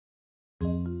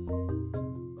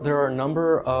There are a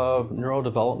number of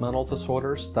neurodevelopmental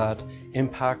disorders that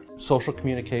impact social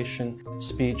communication,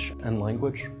 speech, and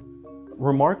language.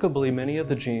 Remarkably, many of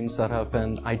the genes that have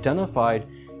been identified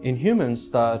in humans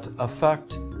that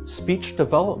affect speech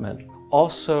development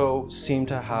also seem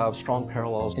to have strong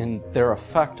parallels in their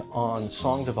effect on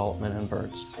song development in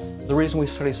birds. The reason we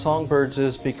study songbirds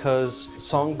is because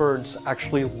songbirds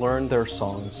actually learn their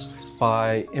songs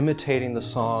by imitating the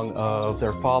song of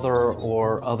their father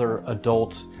or other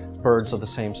adult birds of the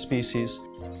same species.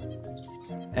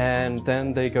 And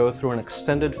then they go through an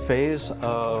extended phase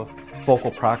of vocal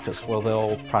practice where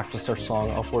they'll practice their song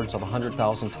upwards of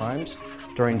 100,000 times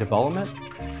during development.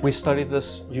 We study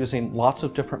this using lots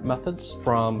of different methods,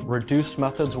 from reduced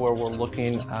methods where we're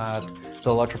looking at the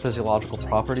electrophysiological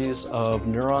properties of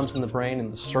neurons in the brain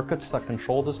and the circuits that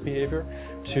control this behavior,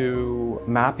 to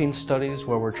mapping studies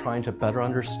where we're trying to better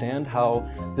understand how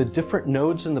the different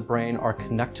nodes in the brain are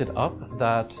connected up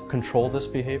that control this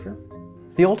behavior.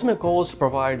 The ultimate goal is to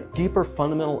provide deeper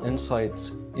fundamental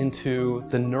insights into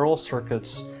the neural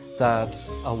circuits that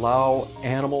allow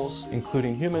animals,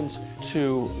 including humans,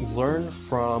 to learn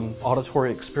from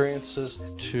auditory experiences,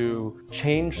 to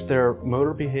change their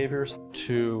motor behaviors,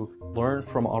 to learn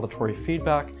from auditory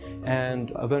feedback,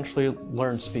 and eventually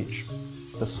learn speech.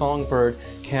 The songbird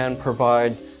can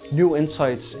provide new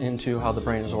insights into how the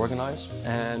brain is organized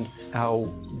and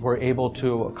how we're able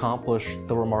to accomplish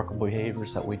the remarkable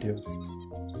behaviors that we do.